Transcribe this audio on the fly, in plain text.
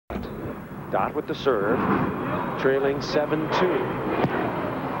Dodd with the serve, trailing 7-2.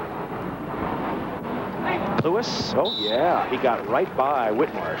 Lewis, oh yeah, he got right by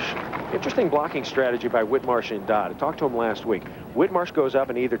Whitmarsh. Interesting blocking strategy by Whitmarsh and Dodd. I talked to him last week. Whitmarsh goes up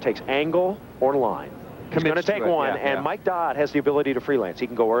and either takes angle or line. He's going to take one, and Mike Dodd has the ability to freelance. He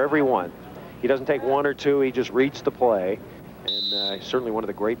can go wherever he wants. He doesn't take one or two. He just reads the play. And certainly one of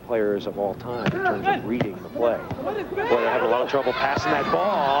the great players of all time in terms of reading the play. Boy, they're having a lot of trouble passing that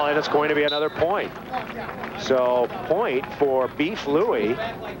ball, and it's going to be another point. So, point for Beef Louie.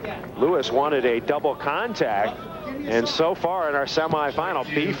 Lewis wanted a double contact, and so far in our semifinal,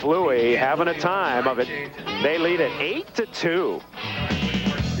 Beef Louie having a time of it. They lead it 8-2.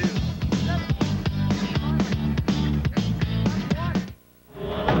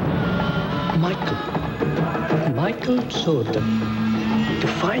 Michael Jordan. To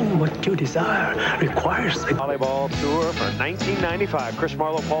find what you desire requires a volleyball tour for 1995. Chris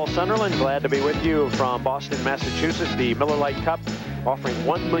Marlowe, Paul Sunderland, glad to be with you from Boston, Massachusetts. The Miller Lite Cup offering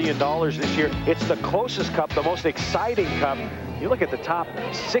 $1 million this year. It's the closest cup, the most exciting cup. You look at the top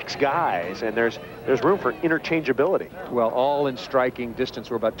 6 guys, and there's room for interchangeability. Well, all in striking distance.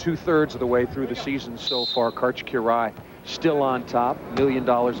 We're about 2/3 of the way through the season so far. Karch Kiraly still on top, $1 million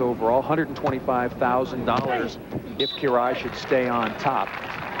overall, $125,000 if Kiraly should stay on top.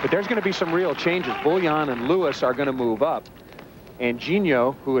 But there's going to be some real changes. Boulliane and Lewis are going to move up. And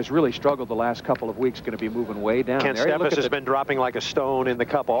Gino, who has really struggled the last couple of weeks, going to be moving way down. Ken Steffes has been dropping like a stone in the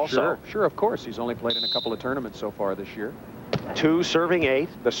cup also. Sure, of course. He's only played in a couple of tournaments so far this year. 2 serving 8.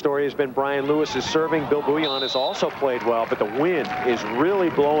 The story has been Brian Lewis is serving. Bill Boulliane has also played well, but the wind is really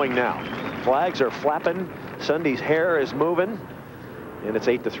blowing now. Flags are flapping. Sunday's hair is moving, and it's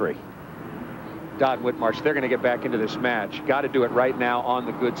 8-3. Dodd, Whitmarsh, they're going to get back into this match. Got to do it right now on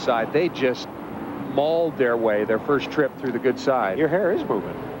the good side. They just mauled their way their first trip through the good side. Your hair is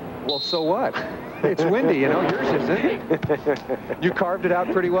moving. Well, so what? It's windy, you know. Yours isn't. You carved it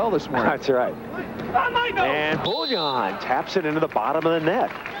out pretty well this morning. That's right. And Boulliane taps it into the bottom of the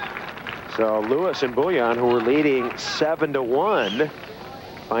net. So Lewis and Boulliane, who were leading 7-1,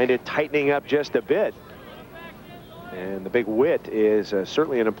 find it tightening up just a bit. And the big Whit is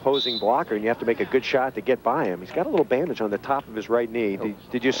certainly an imposing blocker, and you have to make a good shot to get by him. He's got a little bandage on the top of his right knee.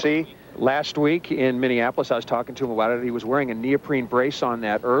 Did you see? Last week in Minneapolis, I was talking to him about it. He was wearing a neoprene brace on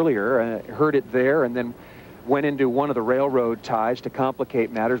that earlier. Heard it there, and then went into one of the railroad ties to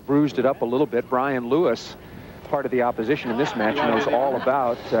complicate matters, bruised it up a little bit. Brian Lewis, part of the opposition in this match, knows all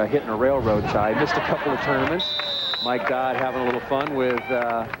about hitting a railroad tie. Missed a couple of tournaments. Mike Dodd having a little fun with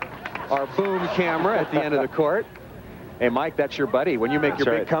our boom camera at the end of the court. Hey, Mike, that's your buddy. When you make your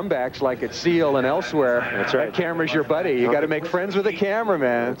big comebacks like at Seal and elsewhere, that camera's your buddy. You got to make friends with the camera,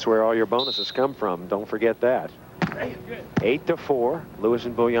 man. That's where all your bonuses come from. Don't forget that. 8-4. Lewis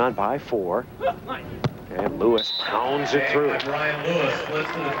and Boulliane by 4. And Lewis pounds it through.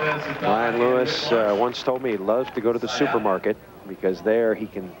 Brian Lewis once told me he loves to go to the supermarket because there he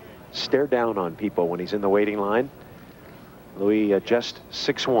can stare down on people when he's in the waiting line. Louis just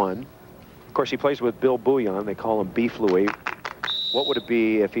 6'1". Of course, he plays with Bill Boulliane. They call him Beef Louie. What would it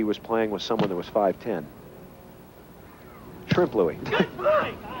be if he was playing with someone that was 5'10"? Shrimp Louie.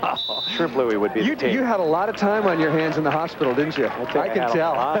 Shrimp Louie would be the team. You had a lot of time on your hands in the hospital, didn't you? I can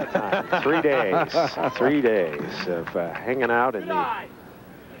tell. A lot of time. 3 days. 3 days of hanging out in the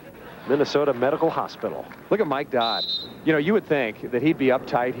Minnesota Medical Hospital. Look at Mike Dodd. You know, you would think that he'd be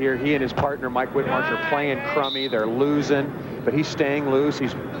uptight here. He and his partner, Mike Whitmarsh, are playing crummy. They're losing, but he's staying loose.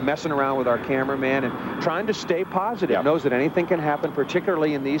 He's messing around with our cameraman and trying to stay positive. Yep. Knows that anything can happen,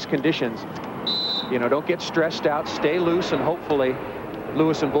 particularly in these conditions. You know, don't get stressed out. Stay loose, and hopefully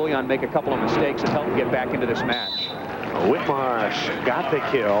Lewis and Boulliane make a couple of mistakes and help them get back into this match. Whitmarsh got the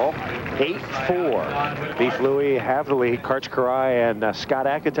kill. 8-4. Beef Louie, Havley, Karch Kiraly, and Scott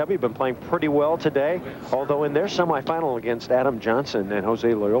Akatubby have been playing pretty well today. Although in their semifinal against Adam Johnson and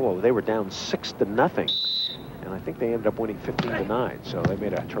Jose Loyola, they were down 6-0. And I think they ended up winning 15-9. So they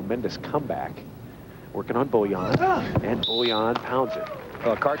made a tremendous comeback. Working on Boulliane, and Boulliane pounds it.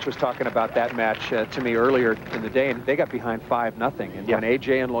 Well, Karch was talking about that match to me earlier in the day, and they got behind 5-0. And when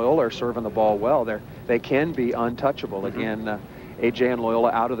AJ and Loyola are serving the ball well, they can be untouchable. Again, AJ and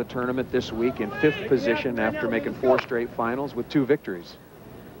Loyola out of the tournament this week in 5th position after making 4 straight finals with 2 victories.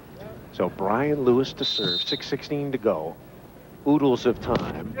 So Brian Lewis to serve, 6:16 to go. Oodles of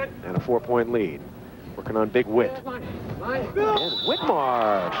time and a 4-point lead. Working on Big Whit. And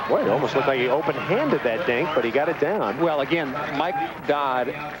Whitmarsh. Boy, it almost looked like he open-handed that dink, but he got it down. Well, again, Mike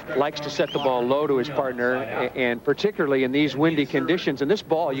Dodd likes to set the ball low to his partner, and particularly in these windy conditions. And this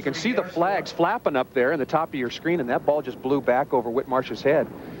ball, you can see the flags flapping up there in the top of your screen, and that ball just blew back over Whitmarsh's head.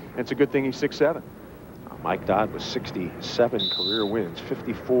 It's a good thing he's 6'7". Mike Dodd with 67 career wins,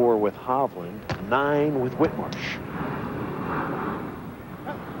 54 with Hovland, 9 with Whitmarsh.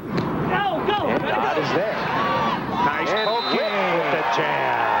 And Dodd is there. Nice poking with the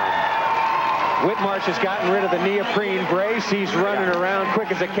jam. Whitmarsh has gotten rid of the neoprene brace. He's running around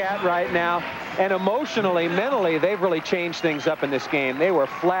quick as a cat right now. And emotionally, mentally, they've really changed things up in this game. They were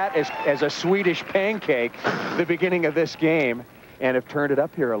flat as a Swedish pancake the beginning of this game and have turned it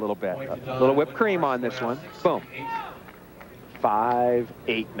up here a little bit. A little whipped cream on this one. Boom.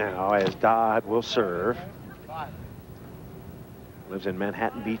 5-8 now as Dodd will serve. Lives in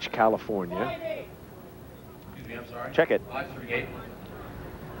Manhattan Beach, California. Check it.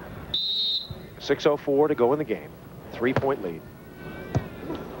 6:04 to go in the game. 3-point lead.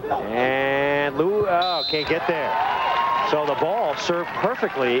 And Lou, can't get there. So the ball served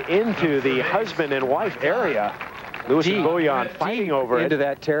perfectly into the husband and wife area. Lewis and Boulliane fighting over into it.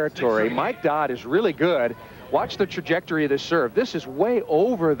 that territory. Mike Dodd is really good. Watch the trajectory of this serve. This is way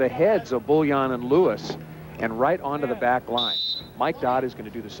over the heads of Boulliane and Lewis and right onto the back line. Mike Dodd is going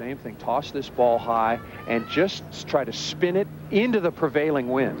to do the same thing. Toss this ball high and just try to spin it into the prevailing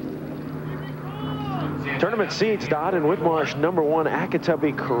wind. Tournament seeds, Dodd and Whitmarsh, #1,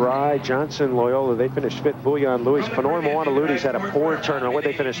 Akitabi, Karai, Johnson, Loyola. They finished 5th. Boulliane, Lewis, Fennoy, Moana, Ludi's had a poor tournament. What,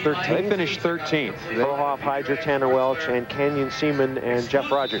 they finished 13th? They finished 13th. Frohoff, Hydra, Tanner Welch, and Canyon Seaman and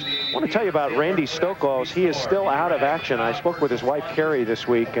Jeff Rogers. I want to tell you about Randy Stokos. He is still out of action. I spoke with his wife, Carrie, this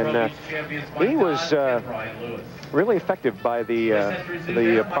week, and he was really affected by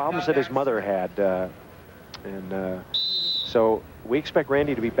the problems that his mother had. So we expect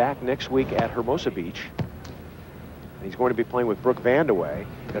Randy to be back next week at Hermosa Beach. He's going to be playing with Brooke Vandeweghe.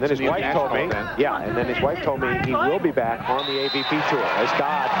 And then his wife told me, he will be back on the AVP tour as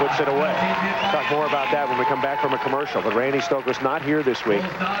Dodd puts it away. Talk more about that when we come back from a commercial. But Randy Stokos not here this week,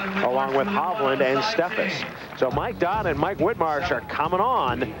 along with Hovland and Steffes. So Mike Dodd and Mike Whitmarsh are coming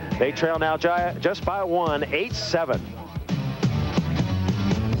on. They trail now just by 1, 8-7.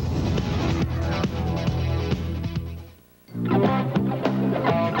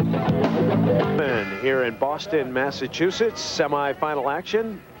 Here in Boston, Massachusetts, semifinal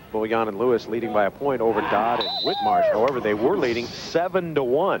action. Boulliane and Lewis leading by a point over Dodd and Whitmarsh. However, they were leading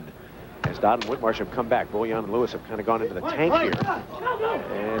 7-1 as Dodd and Whitmarsh have come back. Boulliane and Lewis have kind of gone into the tank here.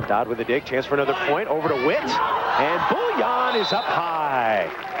 And Dodd with a dig, chance for another point over to Whit. And Boulliane is up high.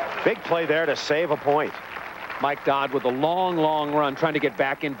 Big play there to save a point. Mike Dodd with a long, long run, trying to get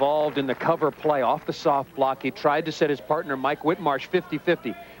back involved in the cover play off the soft block. He tried to set his partner, Mike Whitmarsh,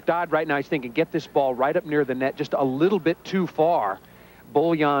 50-50. Dodd right now, he's thinking, get this ball right up near the net, just a little bit too far.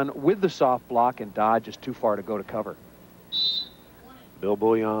 Boulliane with the soft block, and Dodd just too far to go to cover. Bill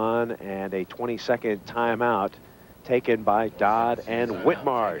Boulliane and a 20-second timeout taken by Dodd and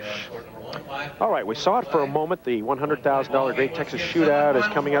Whitmarsh. All right, we saw it for a moment. The $100,000 Great Texas Shootout is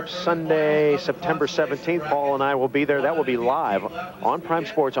coming up Sunday, September 17th. Paul and I will be there. That will be live on Prime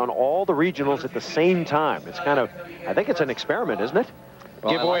Sports on all the regionals at the same time. It's kind of, I think it's an experiment, isn't it?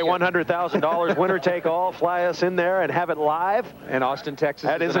 Well, Give away $100,000, winner take all, fly us in there and have it live. And Austin, Texas.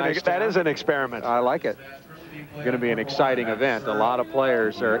 That is an experiment. I like it. It's going to be an exciting event. A lot of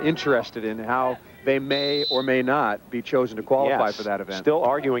players are interested in how they may or may not be chosen to qualify for that event. Still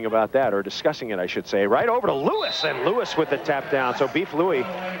arguing about that, or discussing it, I should say. Right over to Lewis, and Lewis with the tap down. So Beef Louie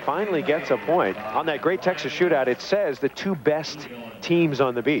finally gets a point. On that Great Texas Shootout, it says the 2 best teams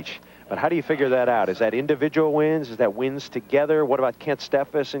on the beach. But how do you figure that out? Is that individual wins? Is that wins together? What about Kent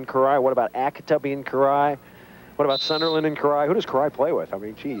Steffes and Karai? What about Akitabi and Karai? What about Sunderland and Karai? Who does Karai play with? I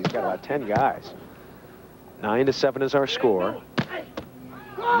mean, gee, he's got about 10 guys. 9-7 is our score.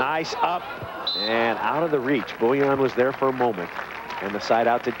 Nice up and out of the reach. Boulliane was there for a moment. And the side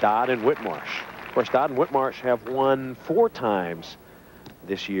out to Dodd and Whitmarsh. Of course, Dodd and Whitmarsh have won 4 times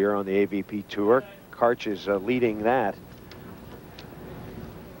this year on the AVP Tour. Karch is leading that.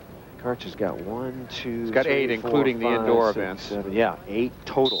 Karch has got 1, 2, He's got 8, 4, including 5, the indoor 6, events. 7, yeah, 8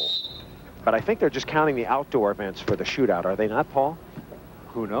 total. But I think they're just counting the outdoor events for the shootout, are they not, Paul?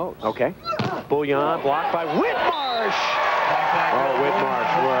 Who knows? Okay. Boulliane blocked by Whitmarsh. Oh,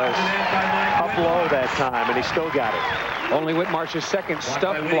 Whitmarsh was up low that time, and he still got it. Only Whitmarsh's second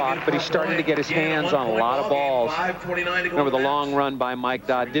stuff block, but he's starting to get his hands on a lot of balls. Remember, the long run by Mike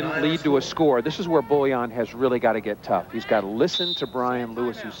Dodd didn't lead to a score. This is where Boulliane has really got to get tough. He's got to listen to Brian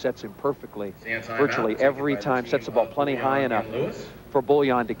Lewis, who sets him perfectly, virtually every time, sets the ball plenty high enough for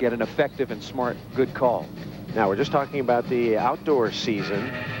Boulliane to get an effective and smart, good call. Now, we're just talking about the outdoor season.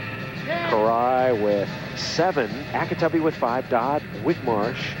 Karai with 7, Akitabi with 5, Dodd,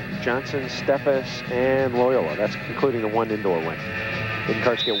 Whitmarsh, Johnson, Steffes, and Loyola. That's including the 1 indoor win. Didn't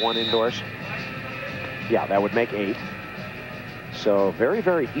Karts get 1 indoors? Yeah, that would make 8. So very,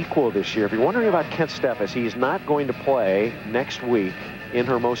 very equal this year. If you're wondering about Kent Steffes, he's not going to play next week in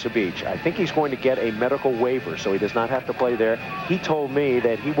Hermosa Beach. I think he's going to get a medical waiver, so he does not have to play there. He told me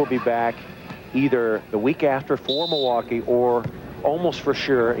that he will be back either the week after for Milwaukee or almost for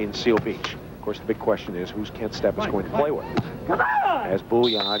sure in Seal Beach. Of course, the big question is, who's Kent Steffes going to play with? As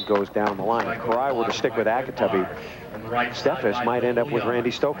Boulliane goes down the line. If Karai were to stick with Akatubby, Steffes might end up with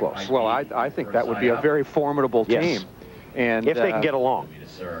Randy Stoklos. Well, I think that would be a very formidable team. And if they can get along.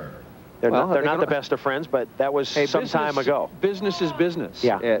 They're not the best of friends, but that was some time ago. Business is business.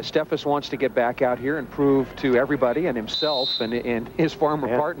 Yeah. Steffes wants to get back out here and prove to everybody and himself and his former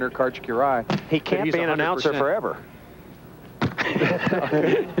partner, Karch Karai, he can't be an announcer forever.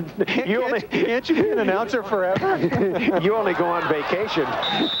 Can't you be an announcer forever? You only go on vacation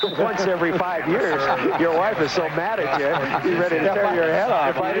once every 5 years. Your wife is so mad at you, she's ready to tear your head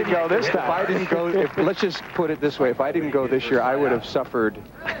off. If I didn't go this time. If I didn't go, let's just put it this way. If I didn't go this year, I would have suffered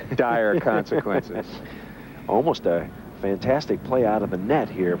dire consequences. Almost a fantastic play out of the net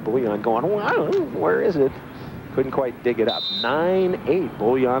here. Boulliane going, wow, where is it? Couldn't quite dig it up. 9-8.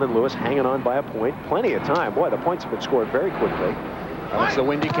 Boulliane and Lewis hanging on by a point. Plenty of time. Boy, the points have been scored very quickly. It's the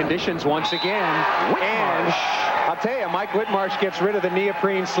windy conditions once again. Whitmarsh. And I'll tell you, Mike Whitmarsh gets rid of the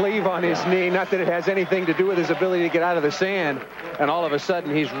neoprene sleeve on his knee. Not that it has anything to do with his ability to get out of the sand. And all of a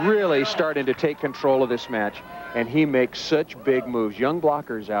sudden, he's really starting to take control of this match. And he makes such big moves. Young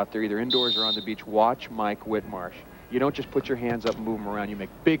blockers out there, either indoors or on the beach, watch Mike Whitmarsh. You don't just put your hands up and move them around. You make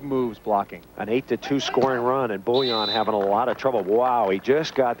big moves blocking. An 8-2 scoring run, and Boulliane having a lot of trouble. Wow, he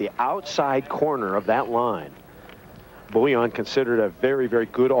just got the outside corner of that line. Boulliane considered a very, very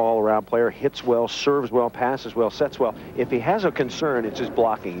good all-around player. Hits well, serves well, passes well, sets well. If he has a concern, it's his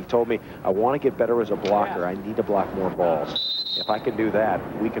blocking. He told me, I want to get better as a blocker. I need to block more balls. If I can do that,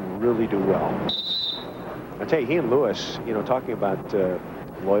 we can really do well. I tell you, he and Lewis, you know, talking about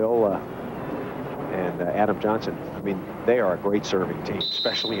Loyola and Adam Johnson, I mean, they are a great serving team,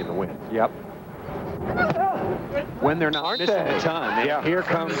 especially in the wind. Yep. When they're not missing a ton. Yeah. Here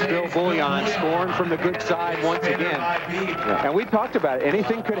comes Bill Boulliane scoring from the good side once again. Yeah. And we talked about it.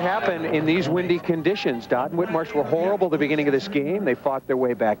 Anything could happen in these windy conditions. Dodd and Whitmarsh were horrible at the beginning of this game. They fought their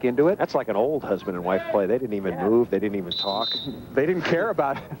way back into it. That's like an old husband and wife play. They didn't even move. They didn't even talk. They didn't care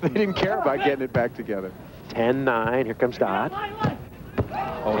about it. They didn't care about getting it back together. 10-9. Here comes Dodd.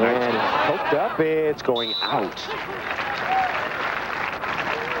 Oh, and poked up. It's going out.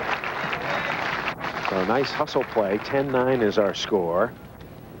 So a nice hustle play. 10-9 is our score.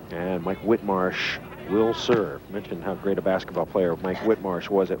 And Mike Whitmarsh will serve. Mentioned how great a basketball player Mike Whitmarsh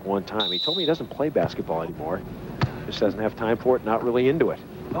was at one time. He told me he doesn't play basketball anymore. Just doesn't have time for it, not really into it.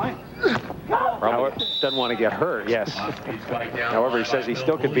 However, doesn't want to get hurt. Yes. However, he says he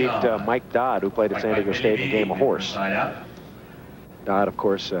still could beat Mike Dodd, who played at San Diego State in a game of horse. Dodd, of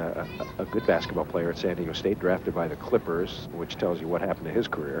course, a good basketball player at San Diego State, drafted by the Clippers, which tells you what happened to his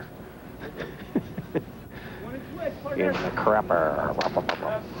career. In the crapper.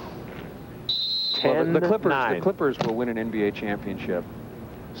 10-9. The Clippers will win an NBA championship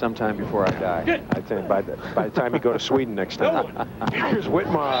sometime before I die. I think by the time you go to Sweden next time. Here's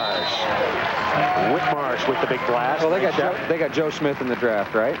Whitmarsh. Whitmarsh with the big blast. Well, they got Joe Smith in the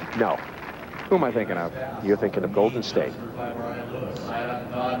draft, right? No. Who am I thinking of? You're thinking of Golden State.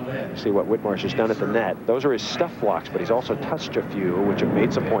 See what Whitmarsh has done at the net. Those are his stuff blocks, but he's also touched a few, which have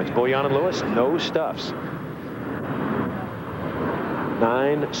made some points. Boulliane and Lewis, no stuffs.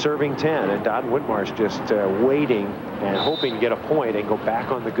 9 serving 10, and Dodd and Whitmarsh just waiting and hoping to get a point and go back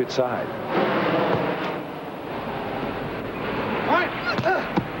on the good side.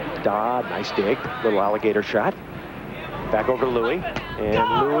 Dodd, nice dig, little alligator shot. Back over to Louis,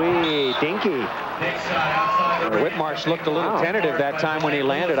 and Louis, dinky. Whitmarsh looked a little tentative that time when he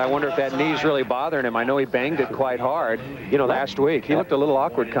landed. I wonder if that knee's really bothering him. I know he banged it quite hard, you know, last week. He looked a little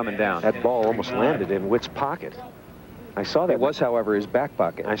awkward coming down. That ball almost landed in Witt's pocket. I saw that. It was, however, his back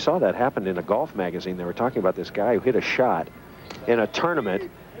pocket. I saw that happen in a golf magazine. They were talking about this guy who hit a shot in a tournament,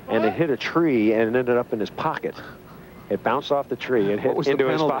 and it hit a tree and ended up in his pocket. It bounced off the tree and hit into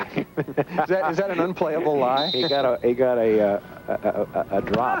his pocket. Is that an unplayable lie? He got a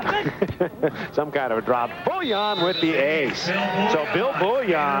drop, some kind of a drop. Boulliane with the ace. So Bill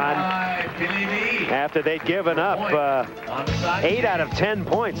Boulliane, after they'd given up 8 out of 10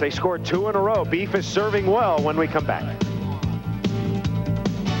 points, they scored 2 in a row. Beef is serving well when we come back.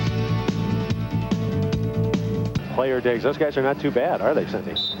 Player digs. Those guys are not too bad, are they,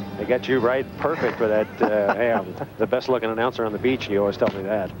 Cindy? They got you right perfect for that. Hey, I'm the best looking announcer on the beach. You always tell me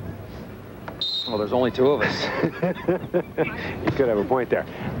that. Well, there's only two of us. You could have a point there.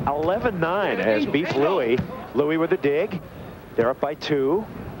 11-9 as Beef Louis. Louis with a dig. They're up by 2.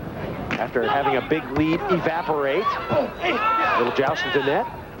 After having a big lead evaporate. Little joust at the net.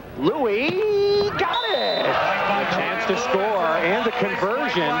 Louis got it! A chance to score and the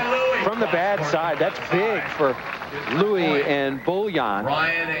conversion from the bad side. That's big for Louis and Boulliane.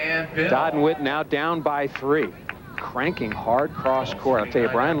 Dodd and Witt now down by 3. Cranking hard cross court. I'll tell you,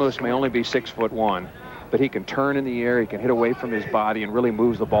 Brian Lewis may only be 6'1", but he can turn in the air, he can hit away from his body, and really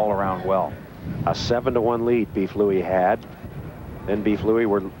moves the ball around well. A 7-1 lead Beef Louis had. Then Beef Louis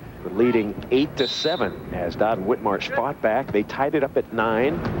were leading 8-7 as Dodd and Whitmarsh fought back. They tied it up at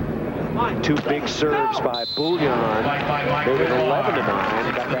 9. 2 big serves by Boulliane. Made it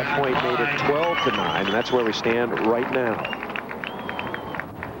 11-9. Got that point, made it 12-9, and that's where we stand right now.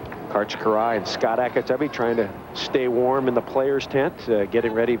 Karch Karai and Scott Akatebi trying to stay warm in the players' tent,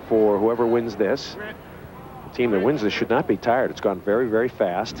 getting ready for whoever wins this. The team that wins this should not be tired. It's gone very, very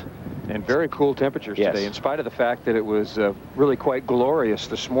fast. And very cool temperatures today, in spite of the fact that it was really quite glorious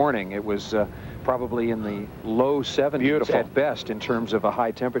this morning. It was probably in the low 70s at best in terms of a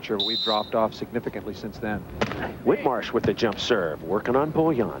high temperature. We've dropped off significantly since then. Whitmarsh with the jump serve, working on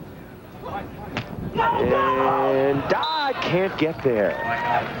Boulliane. And Dodd can't get there.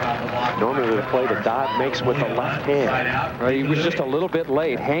 Normally the play that Dodd makes with the left hand. Right, he was just a little bit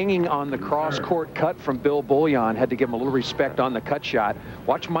late. Hanging on the cross-court cut from Bill Boulliane. Had to give him a little respect on the cut shot.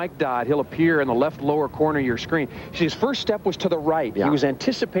 Watch Mike Dodd. He'll appear in the left lower corner of your screen. See, his first step was to the right. He was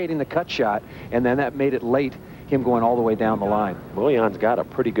anticipating the cut shot, and then that made it late, him going all the way down the line. Boulliane's got a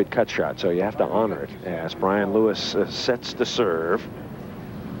pretty good cut shot, so you have to honor it as Brian Lewis sets the serve.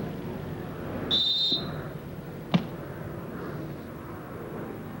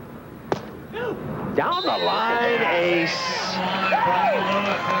 Down the line, ace.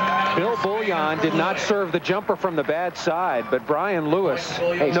 Bill Boulliane did not serve the jumper from the bad side, but Brian Lewis,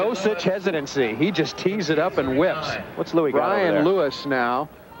 no such hesitancy. He just tees it up and whips. What's Louis got over there? Brian Lewis now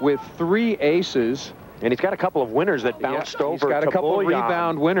with 3 aces. And he's got a couple of winners that bounced over. He's got a couple of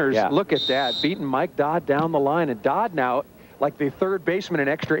rebound winners. Yeah. Look at that, beating Mike Dodd down the line. And Dodd now, like the third baseman in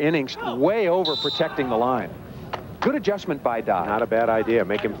extra innings, way over protecting the line. Good adjustment by Dodd. Not a bad idea.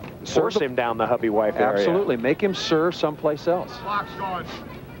 Make him force him down the hubby wife area. Absolutely. Make him serve someplace else. Clock's going.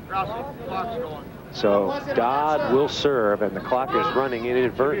 Clock's going. So Dodd will serve, and the clock is running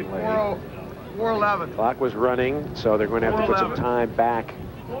inadvertently. 4:11. Clock was running, so they're going to have to put some time back.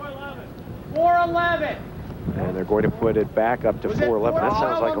 4:11. And they're going to put it back up to 4:11. That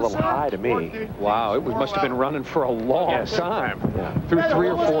sounds like a little high to me. Wow, it must have been running for a long time. Yeah. Through 3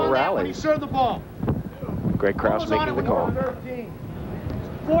 or 4 rallies. Serve the ball. Greg Krause making the call.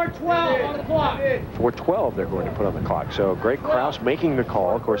 4:12 on the clock. 4:12 they're going to put on the clock. So Greg Krause making the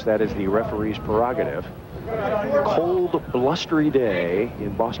call. Of course, that is the referee's prerogative. Cold, blustery day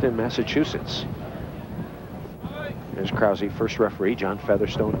in Boston, Massachusetts. There's Krause, first referee. John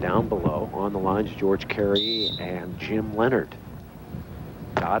Featherstone down below. On the lines, George Carey and Jim Leonard.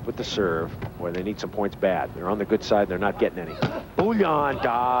 Dodd with the serve, where they need some points bad. They're on the good side. They're not getting any. Boulliane,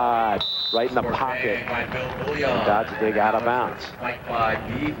 Dodd, right in the pocket. Dodd's dig out of bounds.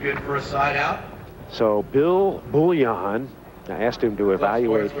 Good for a side out. So Bill Boulliane, I asked him to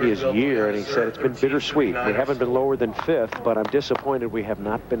evaluate his year, and he said it's been bittersweet. We haven't been lower than 5th, but I'm disappointed we have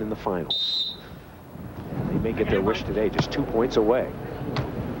not been in the finals. They may get their wish today, just 2 points away.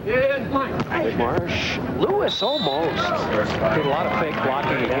 Whitmarsh, Lewis almost. Did a lot of fake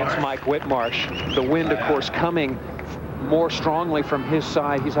blocking against Mike Whitmarsh. The wind, of course, coming more strongly from his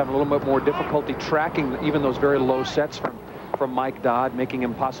side. He's having a little bit more difficulty tracking even those very low sets from Mike Dodd, making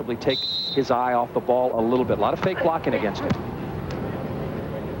him possibly take his eye off the ball a little bit. A lot of fake blocking against him.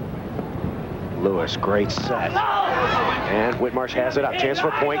 Lewis, great set. And Whitmarsh has it up. Chance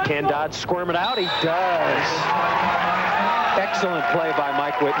for point. Can Dodd squirm it out? He does. Excellent play by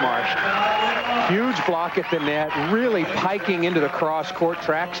Mike Whitmarsh. Huge block at the net, really piking into the cross court,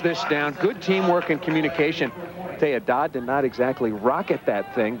 tracks this down. Good teamwork and communication. I tell you, Dodd did not exactly rocket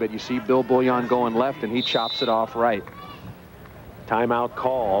that thing, but you see Bill Boulliane going left, and he chops it off right. Timeout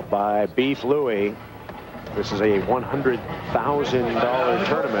call by Beef Louis. This is a $100,000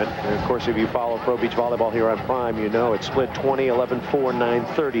 tournament. And of course, if you follow Pro Beach Volleyball here on Prime, you know it's split 20, 11, 4, 9,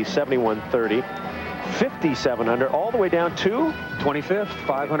 30, 71, 30. 5,700 all the way down to 25th,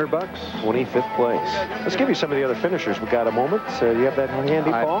 $500. 25th place. Let's give you some of the other finishers. We got a moment. So you have that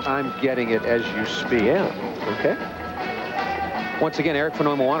handy, Paul? I'm getting it as you speak. Yeah. Okay. Once again, Eric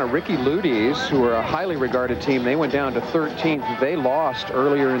Fenoy Moana, Ricky Ludes, who are a highly regarded team, they went down to 13th. They lost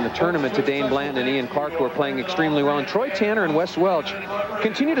earlier in the tournament to Dane Bland and Ian Clark, who are playing extremely well. And Troy Tanner and Wes Welch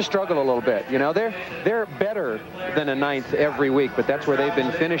continue to struggle a little bit. You know, they're better than a 9th every week, but that's where they've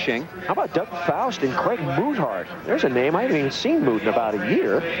been finishing. How about Doug Faust and Craig Moothart? There's a name I haven't even seen Moot in about a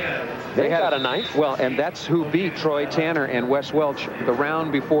year. They got a 9th. Well, and that's who beat Troy Tanner and Wes Welch the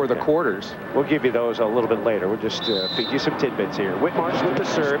round before the quarters. We'll give you those a little bit later. We'll just feed you some tidbits here. Whitmarsh with the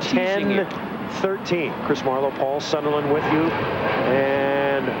serve, 10-13. Chris Marlowe, Paul Sunderland with you,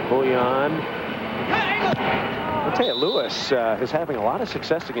 and Boulliane. I'll tell you, Lewis is having a lot of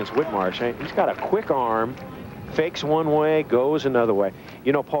success against Whitmarsh. He's got a quick arm, fakes one way, goes another way.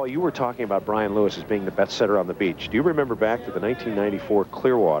 You know, Paul, you were talking about Brian Lewis as being the best setter on the beach. Do you remember back to the 1994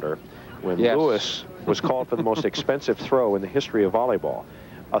 Clearwater when Lewis was called for the most expensive throw in the history of volleyball?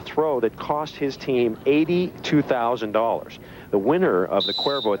 A throw that cost his team $82,000. The winner of the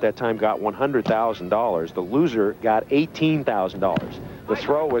Cuervo at that time got $100,000. The loser got $18,000. The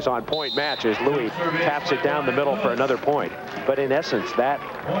throw was on point match as Louis taps it down the middle for another point. But in essence, that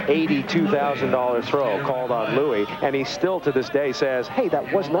 $82,000 throw called on Louis, and he still to this day says, hey,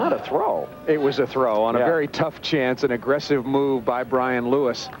 that was not a throw. It was a throw on a very tough chance, an aggressive move by Brian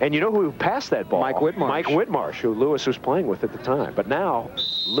Lewis. And you know who passed that ball? Mike Whitmarsh. Mike Whitmarsh, who Lewis was playing with at the time. But now,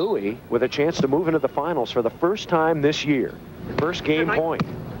 Louis with a chance to move into the finals for the first time this year. First game point.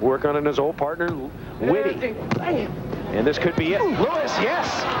 Work on his old partner, Whitty. And this could be it. Lewis,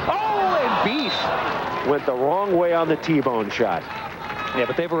 yes. Oh, and Beef went the wrong way on the T-bone shot. Yeah,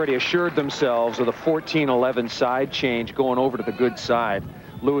 but they've already assured themselves of the 14-11 side change going over to the good side.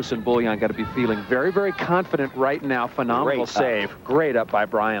 Lewis and Boulliane got to be feeling very, very confident right now. Phenomenal save. Great up by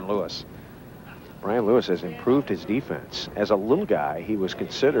Brian Lewis. Brian Lewis has improved his defense. As a little guy, he was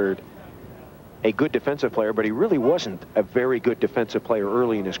considered a good defensive player, but he really wasn't a very good defensive player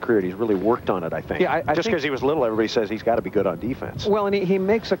early in his career. He's really worked on it, I think. Yeah, just because he was little, everybody says he's got to be good on defense. Well, and he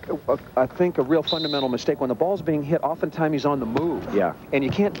makes, I think, a real fundamental mistake. When the ball's being hit, oftentimes he's on the move. Yeah. And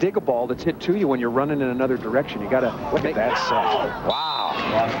you can't dig a ball that's hit to you when you're running in another direction. You got to look at that set. Wow.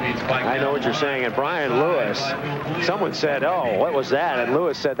 I know what you're saying. And Brian Lewis, someone said, oh, what was that? And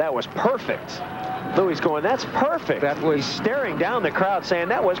Lewis said that was perfect. Louis going, that's perfect. That was staring down the crowd saying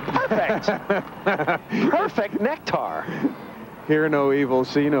that was perfect. Perfect nectar. Hear no evil,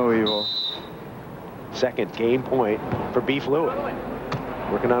 see no evil. Second game point for Beef Louis.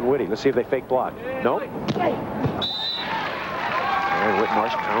 Working on Whitty. Let's see if they fake block. Nope. And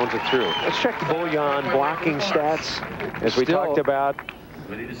Whitmarsh pounds it through. Let's check the Boulliane blocking stats. As we talked about.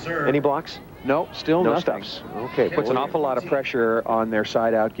 Any blocks? No, still no nothing. Stuffs. Okay. Puts an awful lot of pressure on their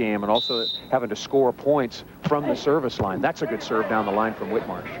side-out game, and also having to score points from the service line. That's a good serve down the line from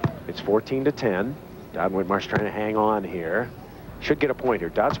Whitmarsh. It's 14-10. Dodd and Whitmarsh trying to hang on here. Should get a point here.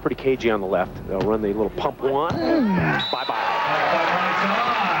 Dodd's pretty cagey on the left. They'll run the little pump one. Bye-bye.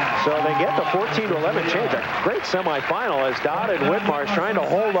 So they get the 14-11 change. A great semifinal as Dodd and Whitmarsh trying to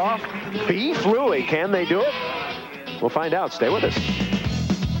hold off Beef Louis. Can they do it? We'll find out. Stay with us.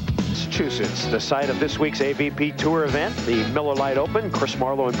 Massachusetts, the site of this week's AVP Tour event, the Miller Lite Open. Chris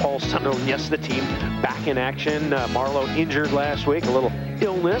Marlowe and Paul Sunderland, yes, the team back in action. Marlowe injured last week, a little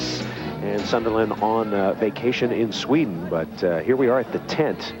illness, and Sunderland on vacation in Sweden. But here we are at the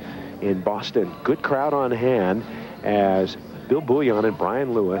tent in Boston. Good crowd on hand as Bill Boulliane and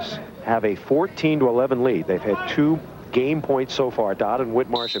Brian Lewis have a 14-11 lead. They've had 2 game points so far. Dodd and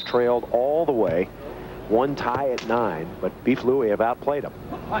Whitmarsh have trailed all the way. 1 tie at 9, but Beef Louis have outplayed them.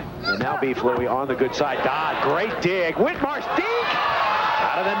 And now Beef Louis on the good side. Dodd, great dig. Whitmarsh, dig!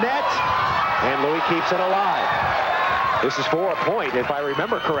 Out of the net, and Louis keeps it alive. This is for a point, if I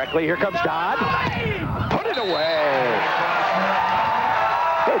remember correctly. Here comes Dodd. Put it away.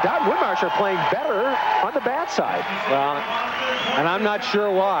 Hey, Dodd and Whitmarsh are playing better on the bad side. Well, and I'm not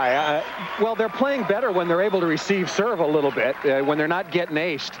sure why. Well, they're playing better when they're able to receive serve a little bit, when they're not getting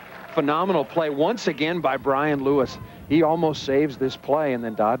aced. Phenomenal play once again by Brian Lewis. He almost saves this play, and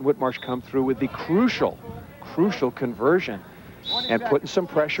then Dodd and Whitmarsh come through with the crucial conversion and putting some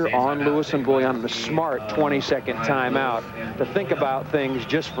pressure on Lewis and Boulliane in a smart 20-second timeout to think about things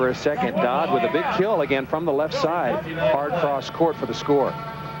just for a second. Dodd with a big kill again from the left side. Hard cross court for the score.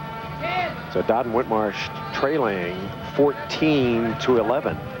 So Dodd and Whitmarsh trailing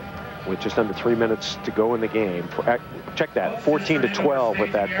 14-11 with just under 3 minutes to go in the game. Check that, 14-12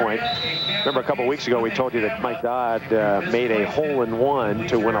 with that point. Remember a couple weeks ago we told you that Mike Dodd made a hole-in-one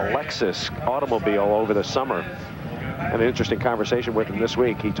to win a Lexus automobile over the summer. Had an interesting conversation with him this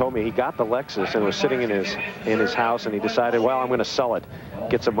week. He told me he got the Lexus and was sitting in his house, and he decided, well, I'm going to sell it,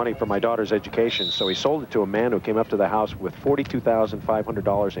 get some money for my daughter's education. So he sold it to a man who came up to the house with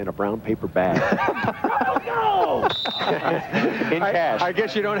 $42,500 in a brown paper bag. In cash. I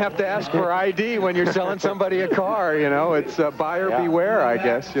guess you don't have to ask for ID when you're selling somebody a car, you know. It's buyer beware, I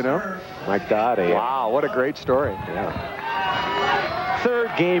guess, you know. Mike Dodd. Wow, what a great story. Yeah. Third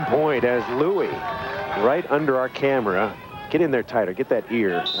game point as Louis, right under our camera. Get in there tighter. Get that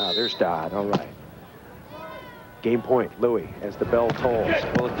ear. Ah, there's Dodd. All right. Game point, Louis, as the bell tolls.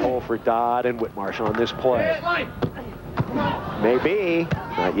 Will it toll for Dodd and Whitmarsh on this play? Maybe.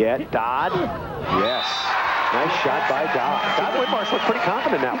 Not yet. Dodd. Yes. Nice shot by Dodd. Dodd Whitmarsh looked pretty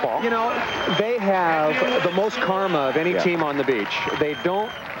confident in that ball. You know, they have the most karma of any team on the beach. They don't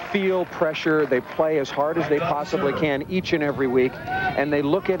feel pressure. They play as hard as they possibly can each and every week, and they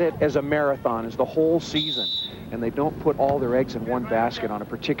look at it as a marathon, as the whole season, and they don't put all their eggs in one basket on a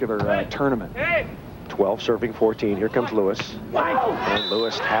particular tournament. 12 serving 14. Here comes Lewis. And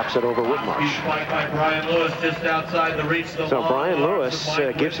Lewis taps it over Whitmarsh. By Brian Lewis just outside the reach. So Brian Lewis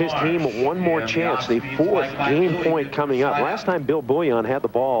gives his team one more chance. The fourth game point coming up. Last time Bill Boulliane had the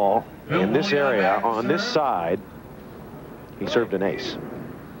ball in this area on this side, he served an ace.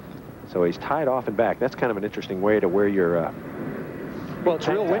 So he's tied off and back. That's kind of an interesting way to wear your well, it's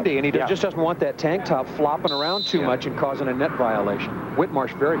real windy, and he just doesn't want that tank top flopping around too much and causing a net violation.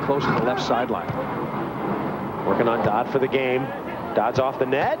 Whitmarsh very close to the left sideline. Working on Dodd for the game. Dodd's off the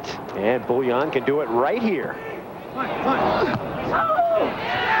net, and Boulliane can do it right here.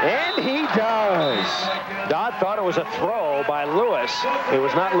 And he does. Dodd thought it was a throw by Lewis. It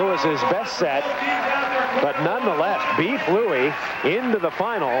was not Lewis's best set, but nonetheless beat Louis into the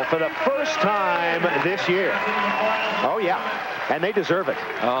final for the first time this year. Oh, yeah, and they deserve it.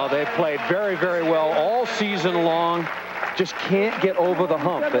 Oh, they've played very, very well all season long. Just can't get over the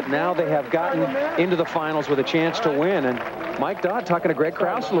hump, but now they have gotten into the finals with a chance to win. And Mike Dodd talking to Greg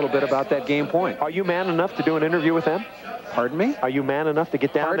Krause a little bit about that game point. Are you man enough to do an interview with them? Pardon me? Are you man enough to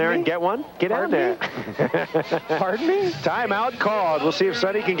get down there and get one? Get down there. Pardon me? Timeout called. We'll see if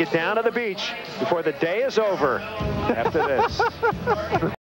Sonny can get down to the beach before the day is over after this.